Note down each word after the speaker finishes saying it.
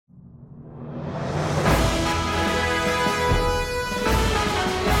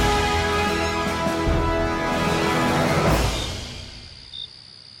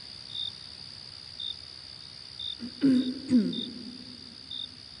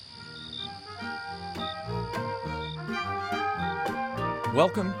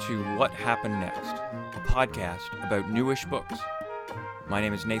Welcome to What Happened Next, a podcast about newish books. My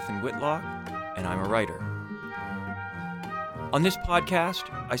name is Nathan Whitlock, and I'm a writer. On this podcast,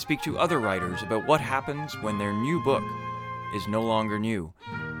 I speak to other writers about what happens when their new book is no longer new,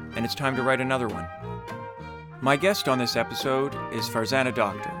 and it's time to write another one. My guest on this episode is Farzana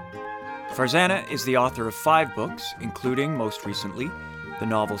Doctor. Farzana is the author of 5 books, including, most recently, the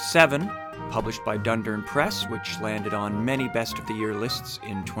novel 7, published by Dundurn Press, which landed on many Best of the Year lists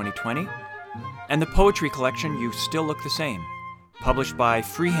in 2020, and the poetry collection You Still Look the Same, published by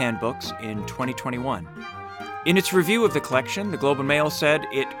Freehand Books in 2021. In its review of the collection, the Globe and Mail said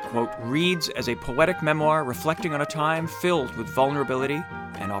it, quote, reads as a poetic memoir reflecting on a time filled with vulnerability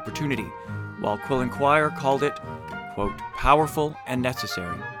and opportunity, while Quill and Quire called it, quote, powerful and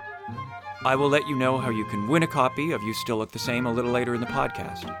necessary. I will let you know how you can win a copy of You Still Look the Same a little later in the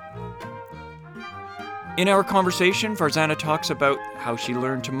podcast. In our conversation, Farzana talks about how she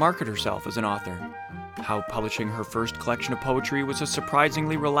learned to market herself as an author, how publishing her first collection of poetry was a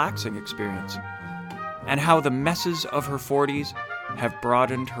surprisingly relaxing experience, and how the messes of her 40s have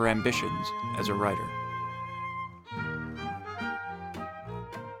broadened her ambitions as a writer.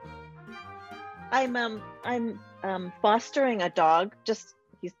 I'm fostering a dog.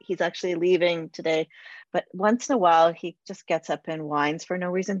 He's actually leaving today, but once in a while he just gets up and whines for no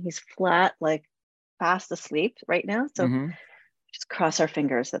reason. He's flat, like fast asleep right now. So just cross our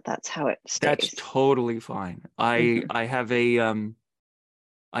fingers that's how it stays. That's totally fine. I have a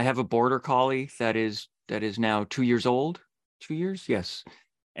border collie that is now 2 years old. 2 years, yes.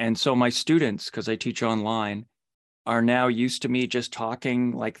 And so my students, because I teach online, are now used to me just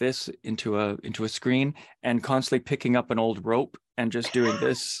talking like this into a screen and constantly picking up an old rope and just doing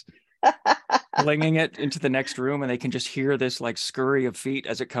this, flinging it into the next room, and they can just hear this like scurry of feet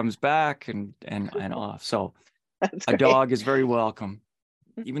as it comes back and off. So a dog is very welcome,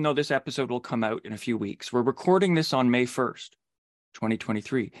 even though this episode will come out in a few weeks. We're recording this on May 1st,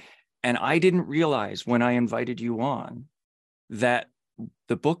 2023. And I didn't realize when I invited you on that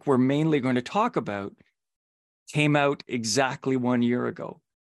the book we're mainly going to talk about came out exactly 1 year ago,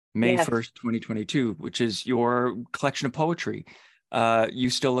 May 1st, 2022, which is your collection of poetry. You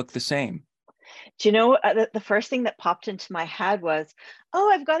Still Look the Same. Do you know, the first thing that popped into my head was,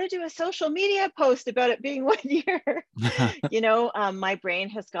 I've got to do a social media post about it being 1 year. My brain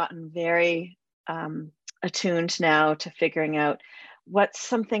has gotten very attuned now to figuring out what's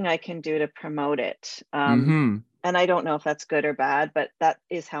something I can do to promote it. And I don't know if that's good or bad, but that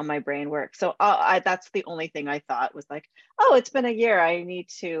is how my brain works. So that's the only thing I thought was like, it's been a year. I need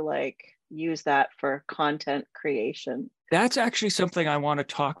to use that for content creation. That's actually something I want to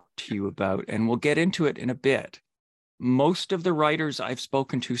talk to you about, and we'll get into it in a bit. Most of the writers I've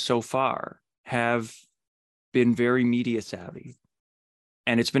spoken to so far have been very media savvy.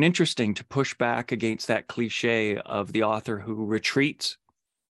 And it's been interesting to push back against that cliche of the author who retreats,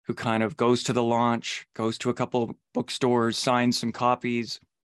 who kind of goes to the launch, goes to a couple bookstores, signs some copies,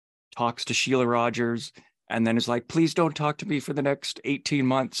 talks to Sheila Rogers, and then is like, please don't talk to me for the next 18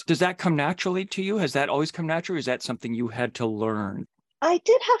 months. Does that come naturally to you? Has that always come naturally? Or is that something you had to learn? I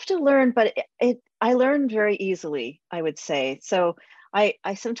did have to learn, but I learned very easily, I would say. So I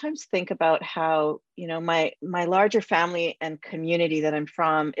sometimes think about how, my larger family and community that I'm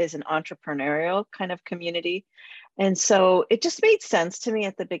from is an entrepreneurial kind of community. And so it just made sense to me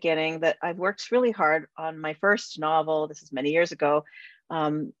at the beginning that I've worked really hard on my first novel. This is many years ago.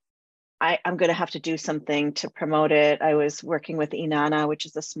 I'm going to have to do something to promote it. I was working with Inanna, which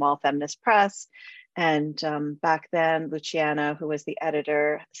is a small feminist press. And back then, Luciana, who was the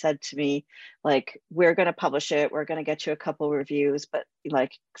editor, said to me, we're going to publish it. We're going to get you a couple reviews, but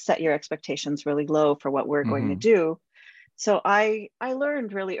set your expectations really low for what we're going to do. So I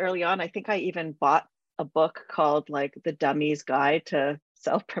learned really early on. I think I even bought a book called The Dummy's Guide to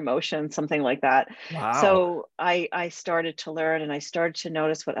Self-Promotion, something like that. Wow. So I started to learn, and I started to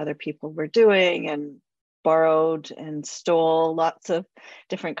notice what other people were doing and borrowed and stole lots of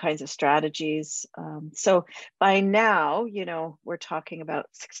different kinds of strategies. So by now, we're talking about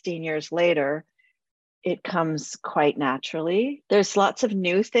 16 years later, it comes quite naturally. There's lots of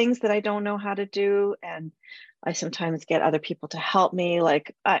new things that I don't know how to do. And I sometimes get other people to help me.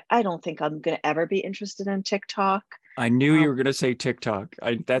 I don't think I'm going to ever be interested in TikTok. I knew you were going to say TikTok.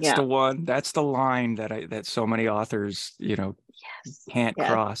 That's the one. That's the line that so many authors, can't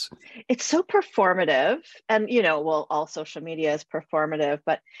cross. It's so performative, and all social media is performative.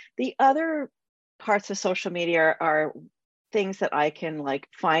 But the other parts of social media are things that I can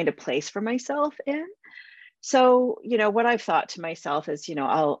find a place for myself in. So, what I've thought to myself is,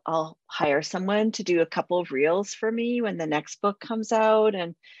 I'll hire someone to do a couple of reels for me when the next book comes out.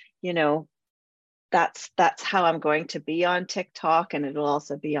 And, you know, that's how I'm going to be on TikTok. And it'll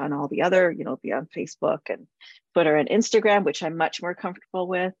also be on all the other, be on Facebook and Twitter and Instagram, which I'm much more comfortable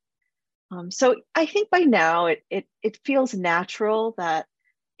with. So I think by now it feels natural that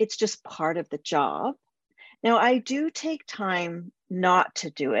it's just part of the job. Now I do take time not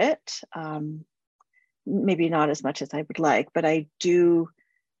to do it. Maybe not as much as I would like, but I do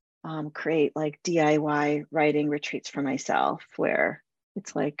create like DIY writing retreats for myself where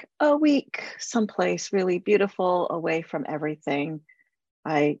it's like a week someplace really beautiful away from everything.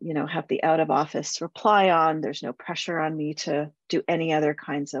 I, have the out of office to reply on. There's no pressure on me to do any other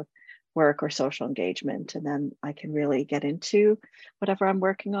kinds of work or social engagement. And then I can really get into whatever I'm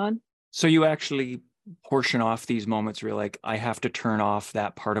working on. So you actually portion off these moments where you're like, I have to turn off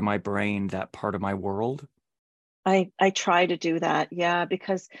that part of my brain, that part of my world. I try to do that, yeah,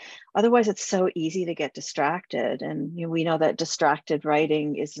 because otherwise it's so easy to get distracted. And we know that distracted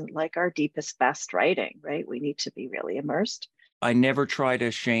writing isn't like our deepest, best writing, right? We need to be really immersed. I never try to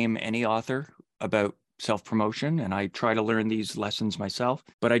shame any author about self-promotion, and I try to learn these lessons myself.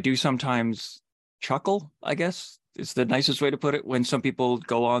 But I do sometimes chuckle, I guess is the nicest way to put it. When some people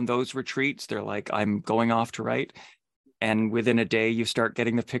go on those retreats, they're like, I'm going off to write. And within a day, you start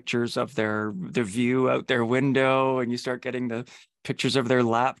getting the pictures of the view out their window, and you start getting the pictures of their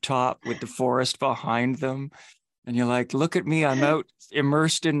laptop with the forest behind them. And you're like, look at me, I'm out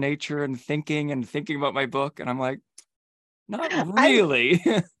immersed in nature and thinking about my book. And I'm like, not I'm really.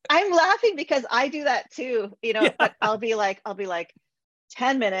 I'm laughing because I do that too, Yeah. but I'll be like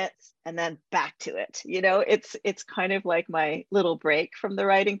 10 minutes and then back to it. It's kind of like my little break from the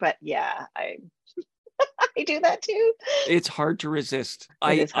writing, but yeah, I do that too. It's hard to resist. It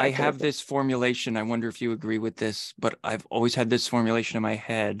I is I hard to have resist. this formulation. I wonder if you agree with this, but I've always had this formulation in my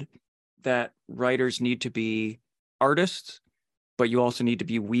head that writers need to be artists, but you also need to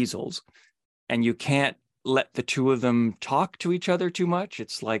be weasels. And you can't let the two of them talk to each other too much.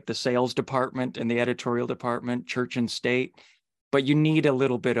 It's like the sales department and the editorial department, church and state, but you need a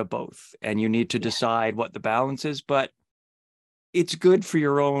little bit of both, and you need to Yeah. decide what the balance is. But it's good for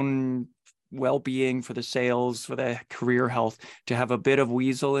your own well-being, for the sales, for the career health, to have a bit of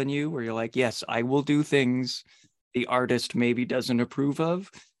weasel in you where you're like, yes, I will do things the artist maybe doesn't approve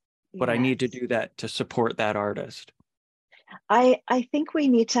of, but I need to Yes. do that to support that artist. I think we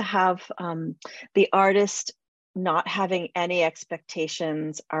need to have the artist not having any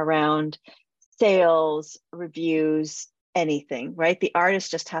expectations around sales, reviews, anything, right? The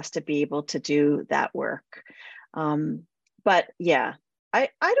artist just has to be able to do that work. But yeah, I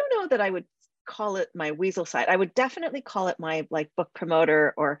don't know that I would call it my weasel side. I would definitely call it my like book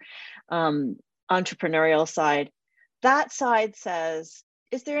promoter or entrepreneurial side. That side says,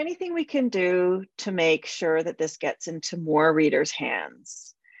 is there anything we can do to make sure that this gets into more readers'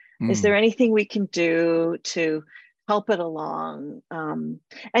 hands? Is there Mm. anything we can do to help it along? And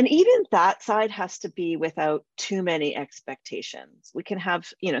even that side has to be without too many expectations. We can have,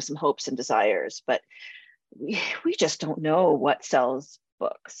 some hopes and desires, but we just don't know what sells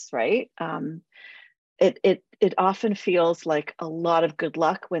books, right? It often feels like a lot of good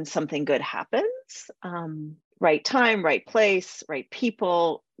luck when something good happens. Right time, right place, right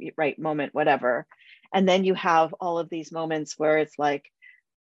people, right moment, whatever. And then you have all of these moments where it's like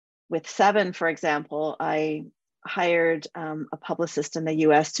with Seven, for example, I hired a publicist in the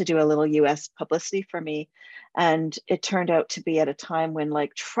US to do a little US publicity for me. And it turned out to be at a time when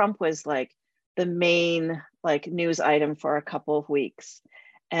like Trump was like the main like news item for a couple of weeks.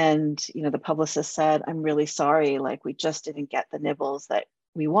 And the publicist said, I'm really sorry, like we just didn't get the nibbles that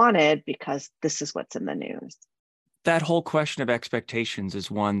we wanted because this is what's in the news. That whole question of expectations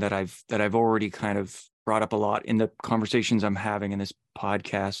is one that I've already kind of brought up a lot in the conversations I'm having in this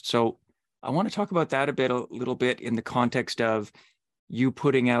podcast. So I want to talk about that a little bit in the context of you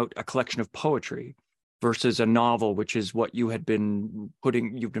putting out a collection of poetry versus a novel, which is what you've been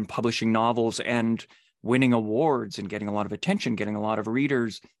publishing novels and winning awards and getting a lot of attention, getting a lot of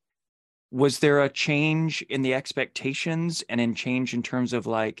readers. Was there a change in the expectations and in change in terms of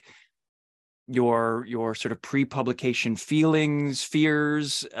like your sort of pre-publication feelings,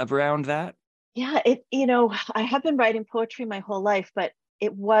 fears around that? Yeah, I have been writing poetry my whole life, but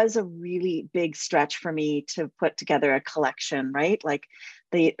it was a really big stretch for me to put together a collection, right? Like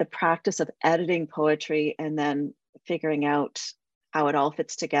the practice of editing poetry and then figuring out how it all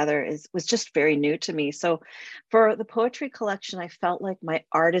fits together was just very new to me. So for the poetry collection, I felt like my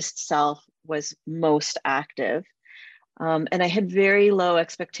artist self was most active. And I had very low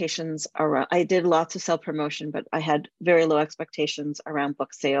expectations around, I did lots of self-promotion, but I had very low expectations around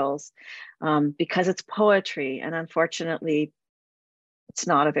book sales, because it's poetry. And unfortunately,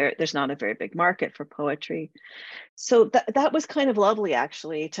 there's not a very big market for poetry. So that was kind of lovely,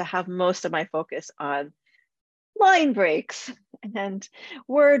 actually, to have most of my focus on line breaks and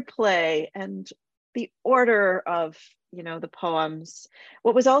wordplay and the order of, the poems.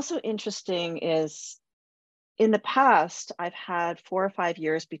 What was also interesting is, in the past, I've had 4 or 5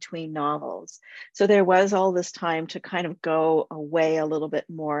 years between novels. So there was all this time to kind of go away a little bit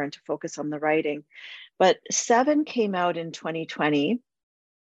more and to focus on the writing. But Seven came out in 2020,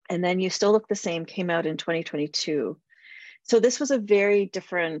 and then You Still Look the Same came out in 2022. So this was a very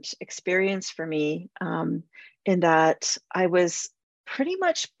different experience for me, in that I was pretty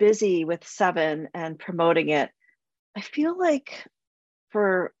much busy with Seven and promoting it. I feel like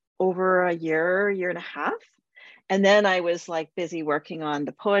for over a year and a half. And then I was like busy working on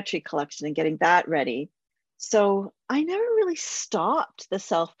the poetry collection and getting that ready. So I never really stopped the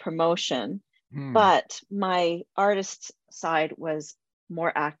self-promotion, but my artist side was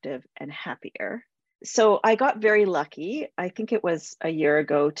more active and happier. So I got very lucky. I think it was a year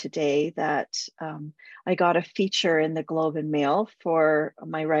ago today that I got a feature in the Globe and Mail for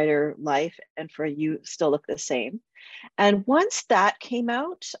my writer life and for You Still Look the Same. And once that came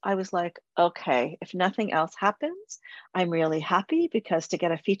out, I was like, okay, if nothing else happens, I'm really happy, because to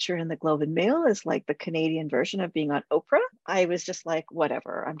get a feature in the Globe and Mail is like the Canadian version of being on Oprah. I was just like,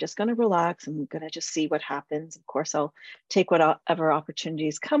 whatever, I'm just going to relax. I'm going to just see what happens. Of course, I'll take whatever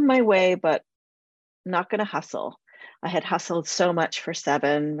opportunities come my way, but I'm not going to hustle. I had hustled so much for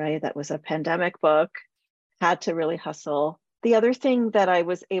Seven, right? That was a pandemic book, had to really hustle. The other thing that I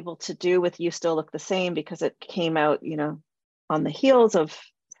was able to do with You Still Look the Same, because it came out, on the heels of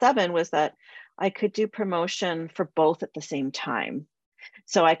Seven, was that I could do promotion for both at the same time.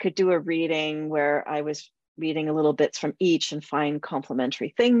 So I could do a reading where I was reading a little bits from each and find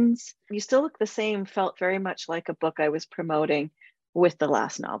complementary things. You Still Look the Same felt very much like a book I was promoting with the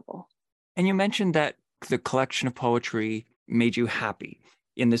last novel. And you mentioned that the collection of poetry made you happy,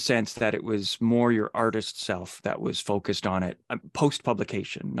 in the sense that it was more your artist self that was focused on it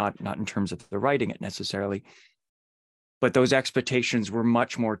post-publication, not in terms of the writing it necessarily. But those expectations were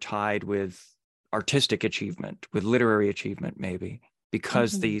much more tied with artistic achievement, with literary achievement, maybe,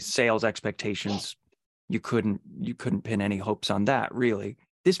 because the sales expectations, you couldn't pin any hopes on that, really.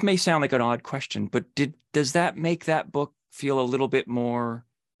 This may sound like an odd question, but does that make that book feel a little bit more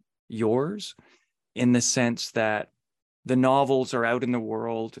yours, in the sense that the novels are out in the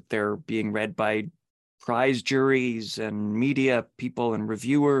world, they're being read by prize juries and media people and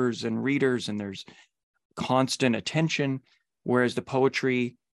reviewers and readers, and there's constant attention, whereas the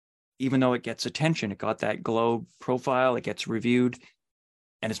poetry, even though it gets attention, it got that Globe profile, it gets reviewed,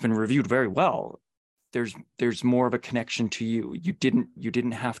 and it's been reviewed very well, there's more of a connection to you. You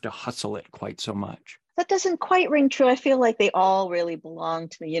didn't have to hustle it quite so much. That doesn't quite ring true. I feel like they all really belong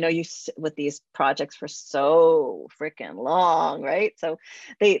to me. You sit with these projects for so freaking long, right? So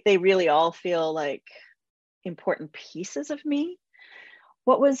they really all feel like important pieces of me.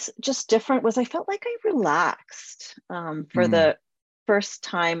 What was just different was I felt like I relaxed for the first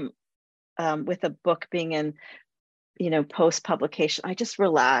time, with a book being in, post-publication. I just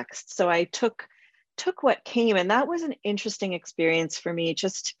relaxed. So I took what came, and that was an interesting experience for me,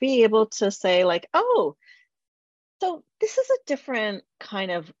 just to be able to say like, oh, so this is a different kind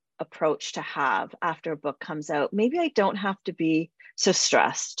of approach to have after a book comes out. Maybe I don't have to be so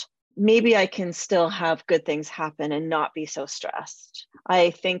stressed. Maybe I can still have good things happen and not be so stressed. I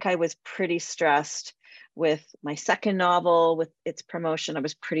think I was pretty stressed with my second novel, with its promotion. I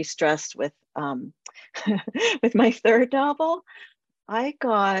was pretty stressed with with my third novel. I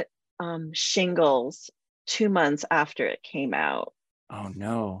got shingles 2 months after it came out. Oh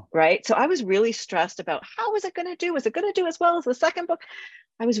no. Right. So I was really stressed about how was it going to do? Was it going to do as well as the second book?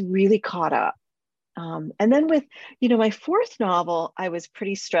 I was really caught up. And then with, my fourth novel, I was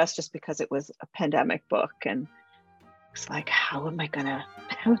pretty stressed just because it was a pandemic book. And it's like, how am I gonna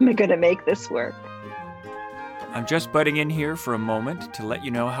make this work? I'm just butting in here for a moment to let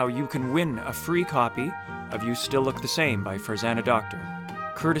you know how you can win a free copy of You Still Look the Same by Farzana Doctor,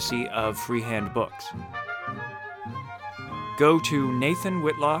 courtesy of Freehand Books. Go to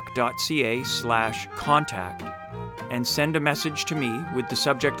nathanwhitlock.ca/contact and send a message to me with the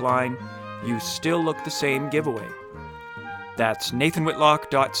subject line, You Still Look the Same giveaway. That's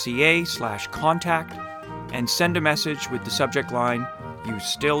nathanwhitlock.ca/contact and send a message with the subject line, You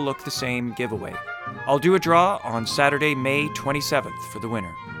Still Look the Same giveaway. I'll do a draw on Saturday, May 27th for the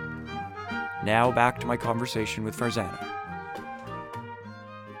winner. Now back to my conversation with Farzana.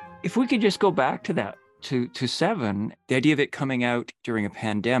 If we could just go back to that, to Seven, the idea of it coming out during a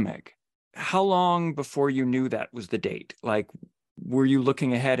pandemic, how long before you knew that was the date? Like, were you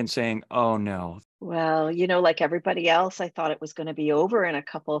looking ahead and saying, oh no? Well, like everybody else, I thought it was going to be over in a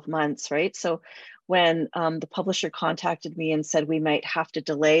couple of months, right? So when the publisher contacted me and said we might have to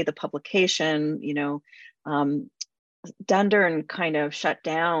delay the publication, um, Dundurn kind of shut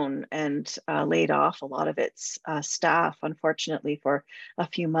down and laid off a lot of its staff, unfortunately, for a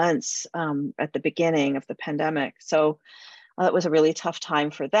few months at the beginning of the pandemic. So it was a really tough time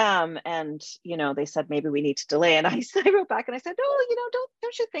for them. And, they said, maybe we need to delay. And I wrote back and I said, oh,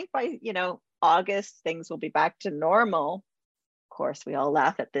 don't you think by, August, things will be back to normal? Of course, we all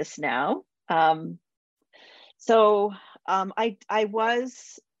laugh at this now. I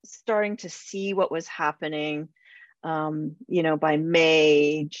was starting to see what was happening, by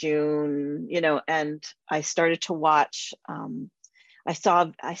May, June, and I started to watch. I saw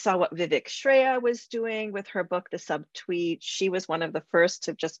what Vivek Shreya was doing with her book, The Subtweet. She was one of the first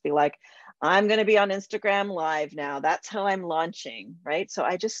to just be like, I'm going to be on Instagram Live now. That's how I'm launching, right? So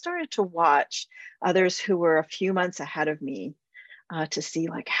I just started to watch others who were a few months ahead of me to see,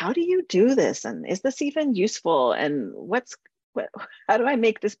 like, how do you do this? And is this even useful? And how do I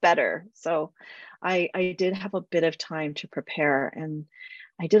make this better? So I did have a bit of time to prepare, and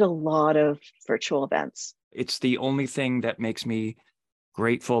I did a lot of virtual events. It's the only thing that makes me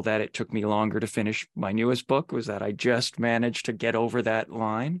grateful that it took me longer to finish my newest book, was that I just managed to get over that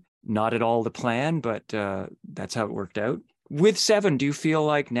line. Not at all the plan, but that's how it worked out. With Seven, do you feel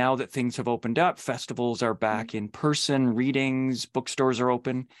like now that things have opened up, festivals are back in person, readings, bookstores are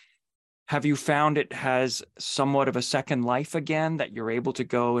open, have you found it has somewhat of a second life again, that you're able to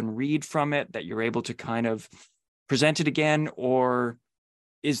go and read from it, that you're able to kind of present it again? Or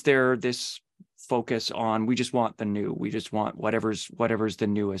is there this focus on, we just want the new, we just want whatever's the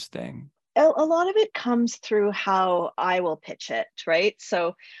newest thing? A lot of it comes through how I will pitch it, right?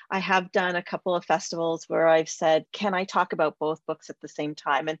 So I have done a couple of festivals where I've said, can I talk about both books at the same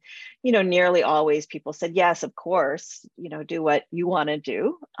time? And, nearly always people said, yes, of course, do what you want to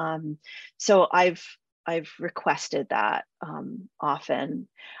do. So I've requested that often.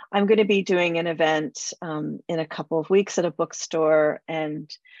 I'm going to be doing an event in a couple of weeks at a bookstore,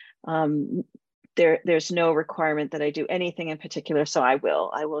 and there's no requirement that I do anything in particular. So I will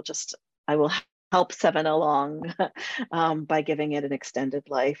help Seven along by giving it an extended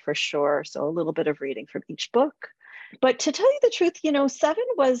life for sure. So a little bit of reading from each book. But to tell you the truth, Seven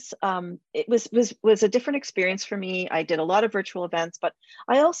was it was a different experience for me. I did a lot of virtual events, but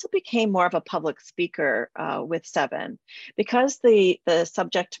I also became more of a public speaker with Seven, because the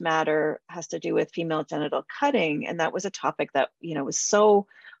subject matter has to do with female genital cutting, and that was a topic that was so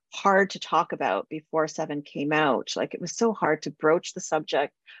hard to talk about before Seven came out. Like, it was so hard to broach the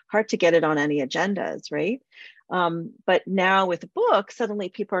subject, hard to get it on any agendas, right? But now with the book, suddenly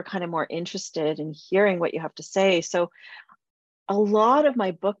people are kind of more interested in hearing what you have to say. So a lot of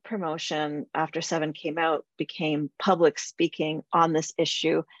my book promotion after Seven came out became public speaking on this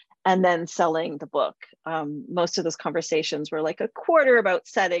issue and then selling the book. Most of those conversations were like a quarter about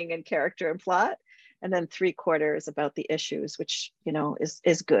setting and character and plot, and then 3/4 about the issues, which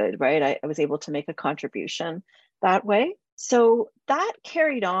is good, right? I was able to make a contribution that way. So that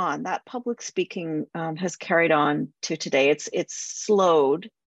carried on. That public speaking has carried on to today. It's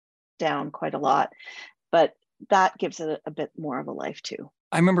slowed down quite a lot, but that gives it a bit more of a life too.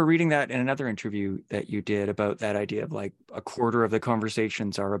 I remember reading that in another interview that you did, about that idea of, like, a quarter of the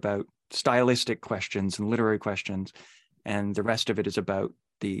conversations are about stylistic questions and literary questions, and the rest of it is about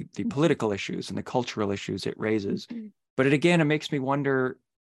the political issues and the cultural issues it raises. Mm-hmm. But it makes me wonder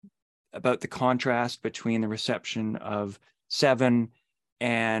about the contrast between the reception of Seven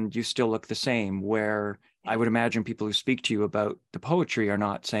and You Still Look the Same, where I would imagine people who speak to you about the poetry are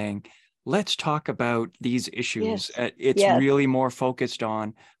not saying, let's talk about these issues. Yes. It's really more focused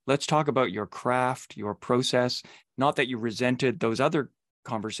on, let's talk about your craft, your process. Not that you resented those other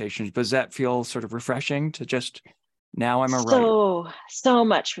conversations, but does that feel sort of refreshing to just, now I'm a writer? So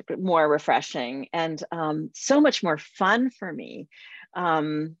much more refreshing, and so much more fun for me.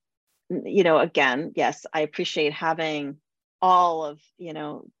 Again, yes, I appreciate having all of,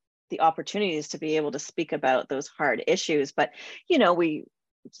 the opportunities to be able to speak about those hard issues, but,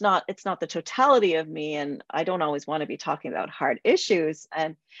 it's not the totality of me, and I don't always want to be talking about hard issues.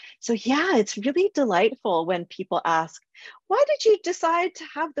 And so, yeah, it's really delightful when people ask, why did you decide to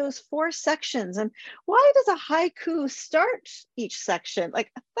have those 4 sections, and why does a haiku start each section?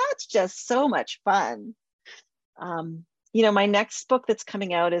 Like, that's just so much fun. My next book that's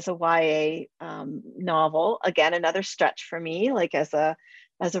coming out is a YA novel. Again, another stretch for me, like as a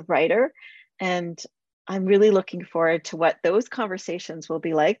as a writer. And I'm really looking forward to what those conversations will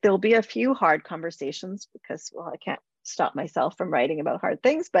be like. There'll be a few hard conversations because, well, I can't stop myself from writing about hard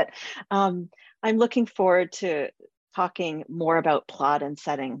things, but I'm looking forward to talking more about plot and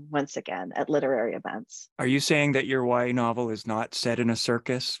setting once again at literary events. Are you saying that your YA novel is not set in a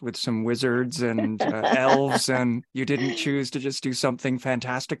circus with some wizards and elves, and you didn't choose to just do something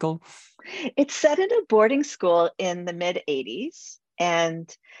fantastical? It's set in a boarding school in the mid 80s.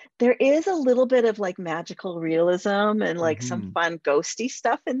 And there is a little bit of like magical realism and like some Mm-hmm. fun ghosty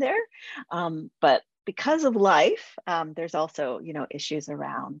stuff in there. But because of life, there's also, issues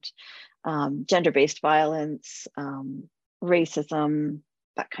around gender-based violence, racism,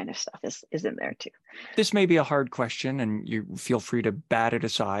 that kind of stuff is in there too. This may be a hard question, and you feel free to bat it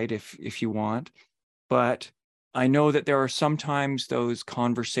aside if you want. But I know that there are sometimes those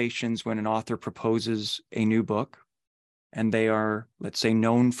conversations when an author proposes a new book and they are, let's say,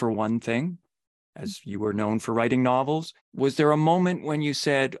 known for one thing, as you were known for writing novels. Was there a moment when you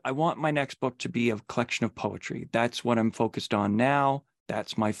said, I want my next book to be a collection of poetry? That's what I'm focused on now.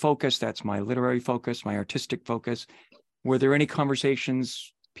 That's my focus. That's my literary focus, my artistic focus. Were there any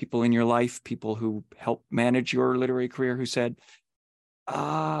conversations, people in your life, people who helped manage your literary career who said,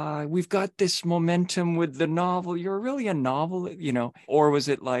 we've got this momentum with the novel. You're really a novel, or was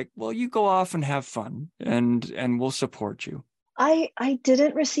it like, well, you go off and have fun and we'll support you? I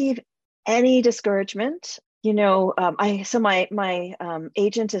didn't receive any discouragement. My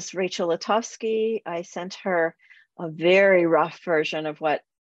agent is Rachel Latofsky. I sent her a very rough version of what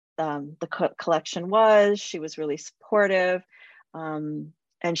the collection was. She was really supportive, and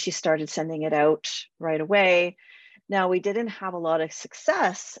she started sending it out right away. Now, we didn't have a lot of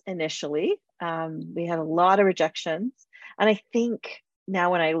success initially. We had a lot of rejections. And I think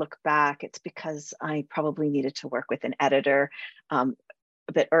now when I look back, it's because I probably needed to work with an editor a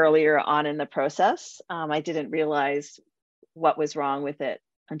bit earlier on in the process. I didn't realize what was wrong with it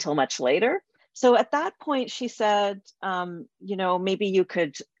until much later. So at that point, she said, maybe you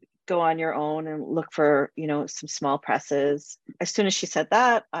could go on your own and look for, some small presses. As soon as she said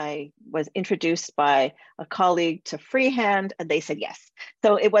that, I was introduced by a colleague to Freehand, and they said yes.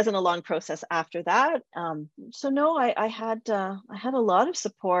 So it wasn't a long process after that. So no, I had a lot of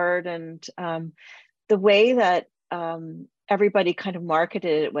support, and the way that everybody kind of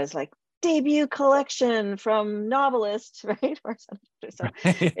marketed it was like debut collection from novelists, right? So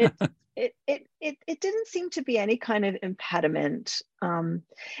it didn't seem to be any kind of impediment.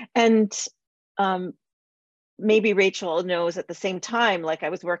 And maybe Rachel knows at the same time, like I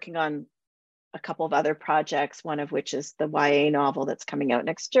was working on a couple of other projects, one of which is the YA novel that's coming out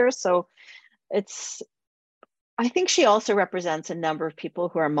next year. So I think she also represents a number of people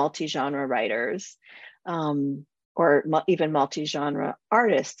who are multi-genre writers, or even multi-genre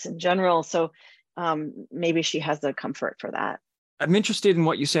artists in general. So maybe she has the comfort for that. I'm interested in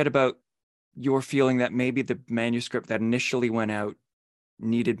what you said about your feeling that maybe the manuscript that initially went out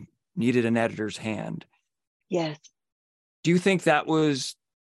needed an editor's hand. Yes. Do you think that was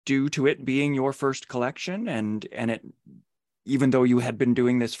due to it being your first collection, and it, even though you had been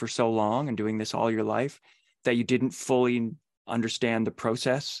doing this for so long and doing this all your life, that you didn't fully understand the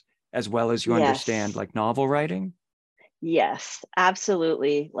process as well as you understand like novel writing? Yes,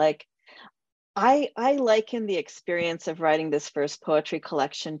 absolutely. Like I liken the experience of writing this first poetry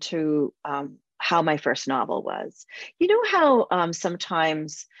collection to how my first novel was. You know how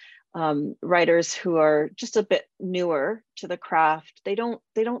sometimes writers who are just a bit newer to the craft, they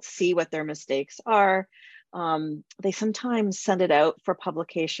don't see what their mistakes are. They sometimes send it out for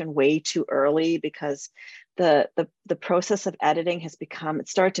publication way too early because the process of editing has become, it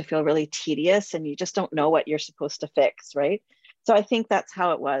started to feel really tedious, and you just don't know what you're supposed to fix, right? So I think that's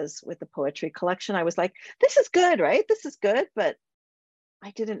how it was with the poetry collection. I was like, this is good, right? This is good, but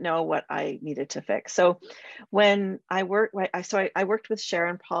I didn't know what I needed to fix. So when I worked with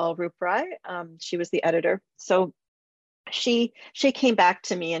Sharon Paul Ruprai. She was the editor. So she came back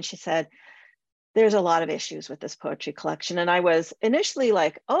to me and she said, there's a lot of issues with this poetry collection. And I was initially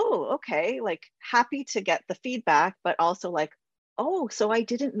like, oh, okay, like happy to get the feedback, but also like, oh, so I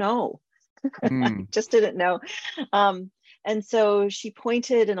didn't know. I just didn't know. And so she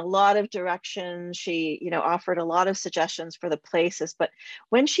pointed in a lot of directions. She, offered a lot of suggestions for the places. But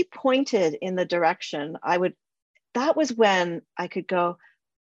when she pointed in the direction, that was when I could go,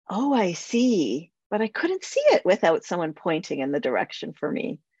 oh, I see. But I couldn't see it without someone pointing in the direction for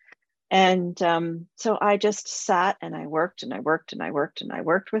me. And so I just sat and I worked and I worked and I worked and I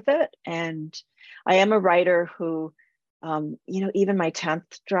worked with it. And I am a writer who, even my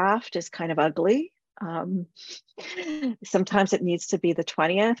 10th draft is kind of ugly. Um, Sometimes it needs to be the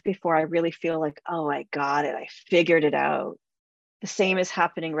 20th before I really feel like, oh, I got it. I figured it out. The same is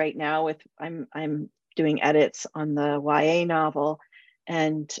happening right now with I'm doing edits on the YA novel,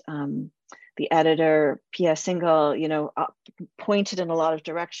 and the editor Pia Single, pointed in a lot of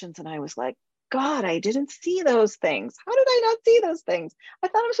directions, and I was like, God, I didn't see those things. How did I not see those things? I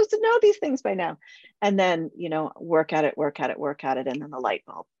thought I'm supposed to know these things by now. And then, work at it, and then the light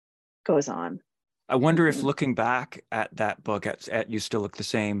bulb goes on. I wonder if Mm-hmm. looking back at that book, at You Still Look the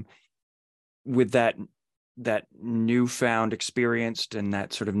Same, with that newfound experience and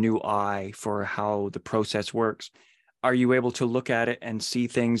that sort of new eye for how the process works, are you able to look at it and see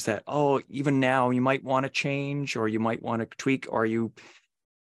things that, oh, even now you might want to change or you might want to tweak, or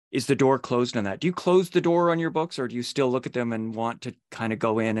is the door closed on that? Do you close the door on your books, or do you still look at them and want to kind of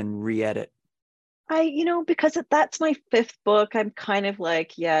go in and re-edit? Because that's my fifth book, I'm kind of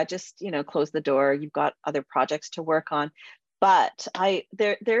like, yeah, just, close the door. You've got other projects to work on. But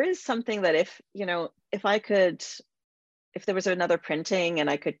there is something that if there was another printing and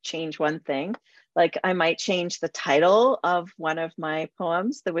I could change one thing, like I might change the title of one of my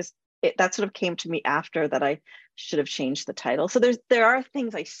poems. That sort of came to me after that I should have changed the title. So there are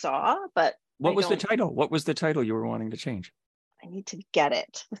things I saw, but What was the title? What was the title you were wanting to change? I need to get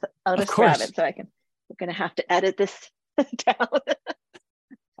it. I'll Of just grab course. it we're going to have to edit this down.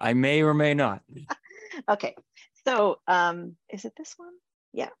 I may or may not. Okay. So is it this one?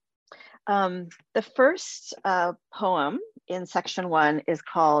 Yeah. The first poem in section 1 is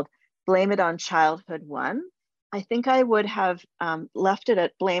called Blame It on Childhood 1. I think I would have left it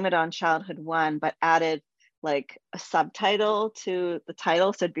at Blame It on Childhood 1, but added like a subtitle to the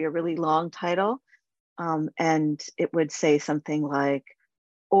title. So it'd be a really long title. And it would say something like,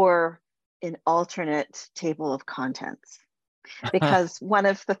 or an alternate table of contents. Because one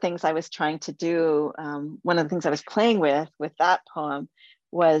of the things I was trying to do, one of the things I was playing with that poem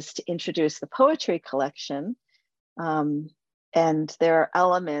was to introduce the poetry collection. And there are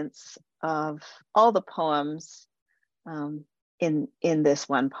elements of all the poems in this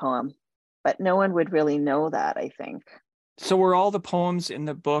one poem, but no one would really know that, I think. So were all the poems in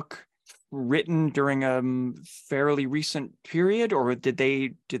the book written during a fairly recent period, or did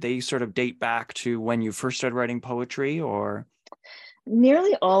they sort of date back to when you first started writing poetry? Or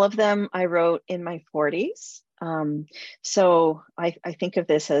Nearly all of them I wrote in my 40s. So I think of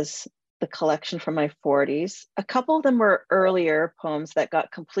this as the collection from my 40s. A couple of them were earlier poems that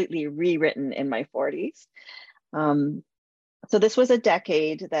got completely rewritten in my 40s. So this was a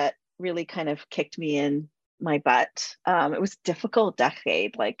decade that really kind of kicked me in my butt. It was a difficult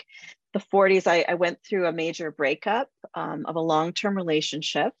decade. Like the 40s, I went through a major breakup of a long-term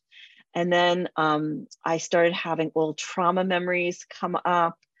relationship. And then I started having old trauma memories come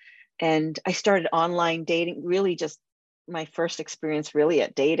up, and I started online dating, really just my first experience really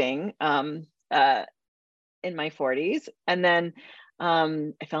at dating in my 40s. And then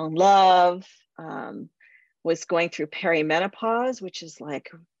I fell in love, was going through perimenopause, which is like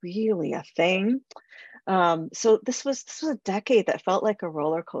really a thing. So this was a decade that felt like a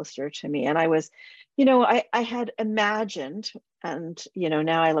roller coaster to me. And I was, I had imagined, and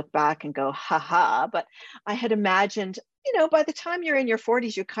now I look back and go, haha, but I had imagined, by the time you're in your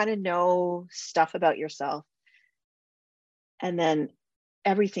 40s, you kind of know stuff about yourself. And then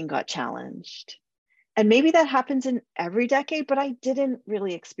everything got challenged. And maybe that happens in every decade, but I didn't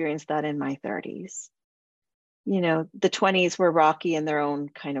really experience that in my 30s. The 20s were rocky in their own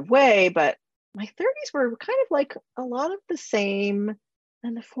kind of way, but my 30s were kind of like a lot of the same,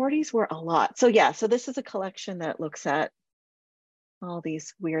 and the 40s were a lot. So yeah, so this is a collection that looks at all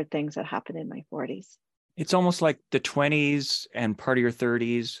these weird things that happened in my 40s. it's almost like the 20s and part of your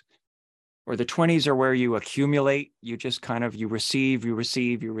 30s, or the 20s are where you accumulate. You just kind of, you receive,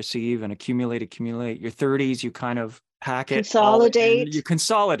 and accumulate. Your 30s, you kind of pack it all in, Consolidate. you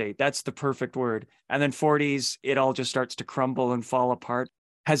consolidate. That's the perfect word. And then 40s, it all just starts to crumble and fall apart.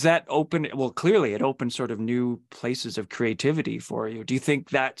 Has that opened? Well, clearly it opened sort of new places of creativity for you. Do you think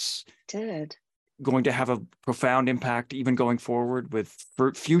that's Did. going to have a profound impact even going forward with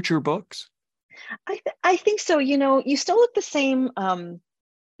future books? I think so. You still look the same,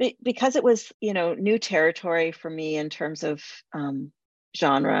 because it was, new territory for me in terms of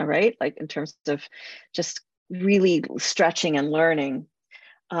genre, right? Like in terms of just really stretching and learning.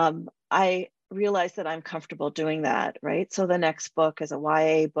 I realized that I'm comfortable doing that, right? So the next book is a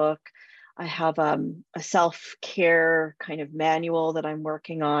YA book. I have a self-care kind of manual that I'm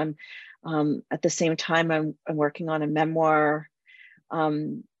working on. At the same time, I'm working on a memoir.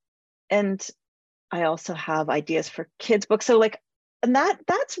 And I also have ideas for kids' books. So like and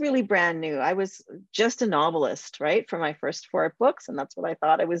that's really brand new. I was just a novelist, right, for my first 4 books, and that's what I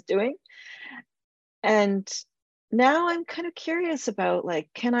thought I was doing. And now I'm kind of curious about, like,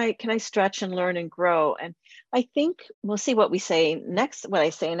 can I stretch and learn and grow? And I think we'll see what I say next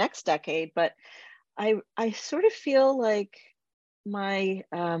decade, but I sort of feel like my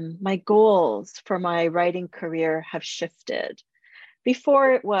goals for my writing career have shifted.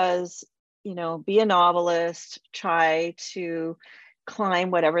 Before it was, be a novelist, try to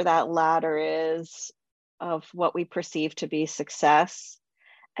climb whatever that ladder is of what we perceive to be success.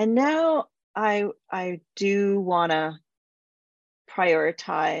 And now I do want to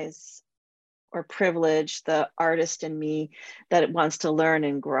prioritize or privilege the artist in me that wants to learn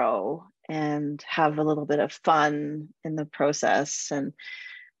and grow and have a little bit of fun in the process. And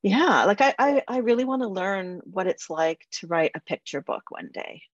yeah, like I really want to learn what it's like to write a picture book one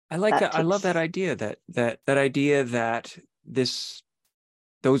day. I like That that. I love takes, that idea that idea that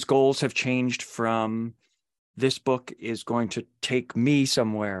those goals have changed from this book is going to take me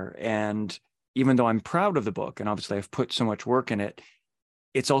somewhere. And even though I'm proud of the book, and obviously I've put so much work in it,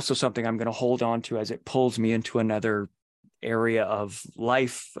 it's also something I'm going to hold on to as it pulls me into another area of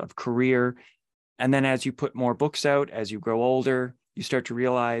life, of career. And then as you put more books out, as you grow older, you start to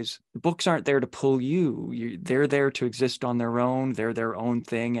realize the books aren't there to pull you. They're there to exist on their own. They're their own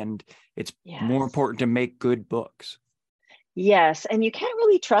thing. And it's more yes. important to make good books. Yes, and you can't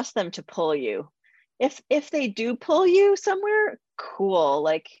really trust them to pull you. If they do pull you somewhere, cool.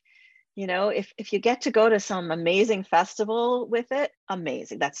 Like, if you get to go to some amazing festival with it,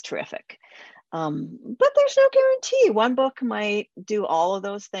 amazing. That's terrific. But there's no guarantee. One book might do all of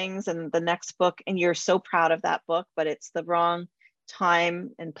those things, and the next book, and you're so proud of that book, but it's the wrong time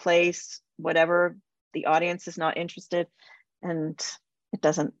and place, whatever. The audience is not interested, and it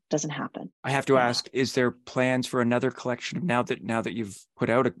doesn't happen. I have to Yeah. ask, is there plans for another collection now that you've put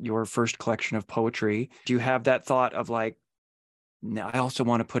out your first collection of poetry? Do you have that thought of like, no, I also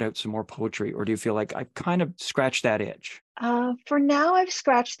want to put out some more poetry, or do you feel like I've kind of scratched that itch? For now, I've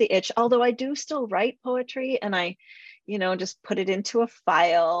scratched the itch, although I do still write poetry, and I, just put it into a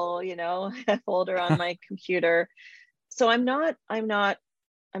file, a folder on my computer. So I'm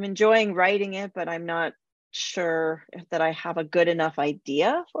enjoying writing it, but I'm not sure that I have a good enough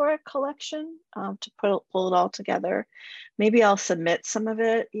idea for a collection to pull it all together. Maybe I'll submit some of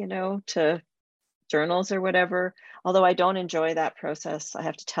it, to journals or whatever. Although I don't enjoy that process, I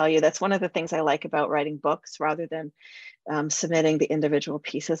have to tell you, that's one of the things I like about writing books rather than submitting the individual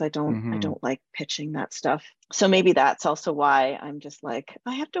pieces. I don't like pitching that stuff. So maybe that's also why I'm just like,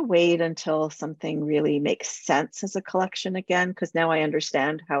 I have to wait until something really makes sense as a collection again, because now I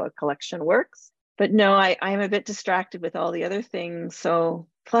understand how a collection works. But no, I'm a bit distracted with all the other things. So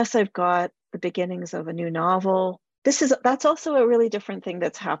plus I've got the beginnings of a new novel. That's also a really different thing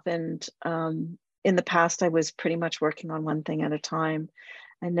that's happened. In the past, I was pretty much working on one thing at a time.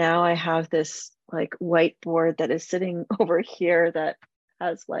 And now I have this like whiteboard that is sitting over here that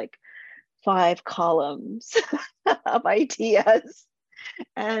has like 5 columns of ideas.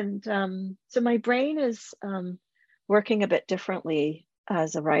 And so my brain is working a bit differently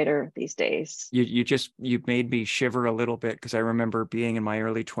as a writer these days. You made me shiver a little bit, because I remember being in my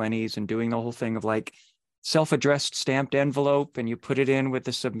early 20s and doing the whole thing of like self-addressed stamped envelope, and you put it in with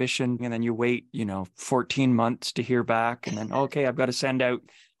the submission, and then you wait 14 months to hear back, and then okay, I've got to send out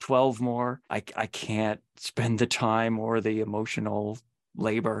 12 more. I can't spend the time or the emotional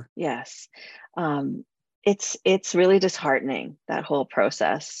labor. Yes. It's really disheartening, that whole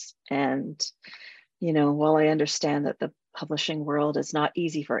process. And while I understand that the publishing world is not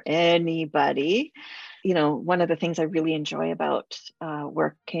easy for anybody, one of the things I really enjoy about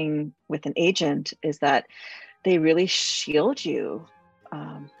working with an agent is that they really shield you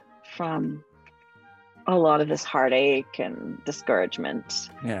from a lot of this heartache and discouragement.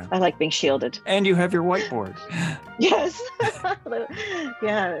 Yeah. I like being shielded. And you have your whiteboard. Yes.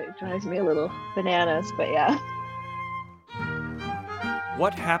 Yeah, it drives me a little bananas, but yeah.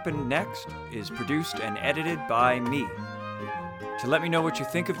 What Happened Next is produced and edited by me. To let me know what you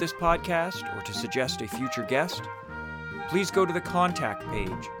think of this podcast or to suggest a future guest, please go to the contact page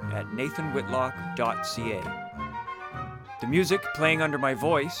at nathanwhitlock.ca. The music playing under my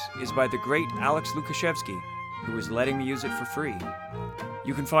voice is by the great Alex Lukashevsky, who is letting me use it for free.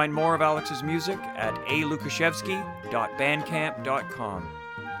 You can find more of Alex's music at alukashevsky.bandcamp.com.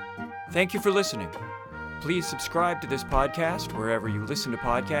 Thank you for listening. Please subscribe to this podcast wherever you listen to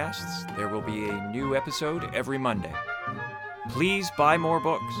podcasts. There will be a new episode every Monday. Please buy more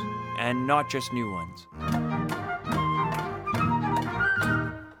books, and not just new ones.